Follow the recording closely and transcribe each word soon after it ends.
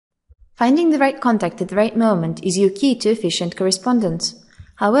Finding the right contact at the right moment is your key to efficient correspondence.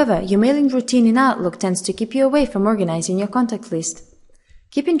 However, your mailing routine in Outlook tends to keep you away from organizing your contact list.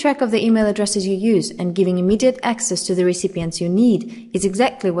 Keeping track of the email addresses you use and giving immediate access to the recipients you need is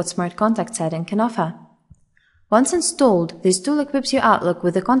exactly what Smart Contacts add-in can offer. Once installed, this tool equips your Outlook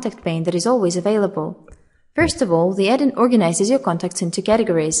with a contact pane that is always available. First of all, the add-in organizes your contacts into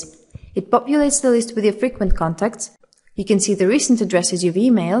categories. It populates the list with your frequent contacts, you can see the recent addresses you've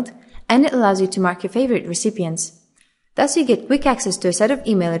emailed, and it allows you to mark your favorite recipients. Thus you get quick access to a set of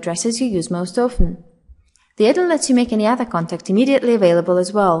email addresses you use most often. The add-in lets you make any other contact immediately available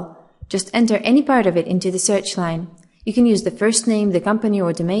as well. Just enter any part of it into the search line. You can use the first name, the company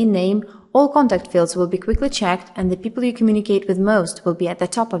or domain name. All contact fields will be quickly checked and the people you communicate with most will be at the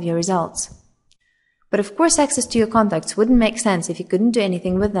top of your results. But of course access to your contacts wouldn't make sense if you couldn't do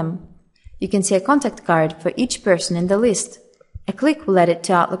anything with them. You can see a contact card for each person in the list. A click will add it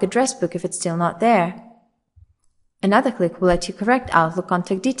to Outlook address book if it's still not there. Another click will let you correct Outlook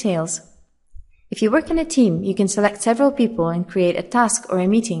contact details. If you work in a team, you can select several people and create a task or a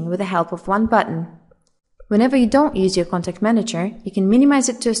meeting with the help of one button. Whenever you don't use your contact manager, you can minimize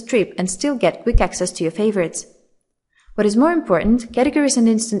it to a strip and still get quick access to your favorites. What is more important, categories and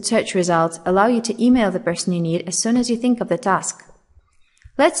instant search results allow you to email the person you need as soon as you think of the task.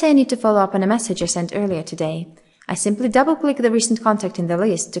 Let's say I need to follow up on a message I sent earlier today. I simply double-click the recent contact in the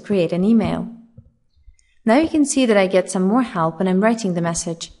list to create an email. Now you can see that I get some more help when I'm writing the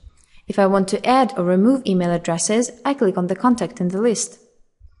message. If I want to add or remove email addresses, I click on the contact in the list.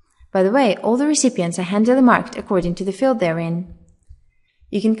 By the way, all the recipients are handily marked according to the field they're in.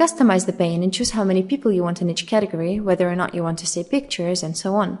 You can customize the pane and choose how many people you want in each category, whether or not you want to see pictures, and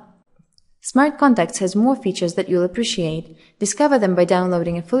so on. Smart Contacts has more features that you'll appreciate. Discover them by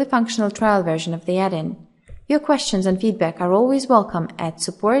downloading a fully functional trial version of the add-in. Your questions and feedback are always welcome at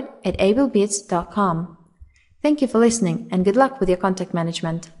support@ablebits.com. Thank you for listening and good luck with your contact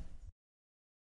management.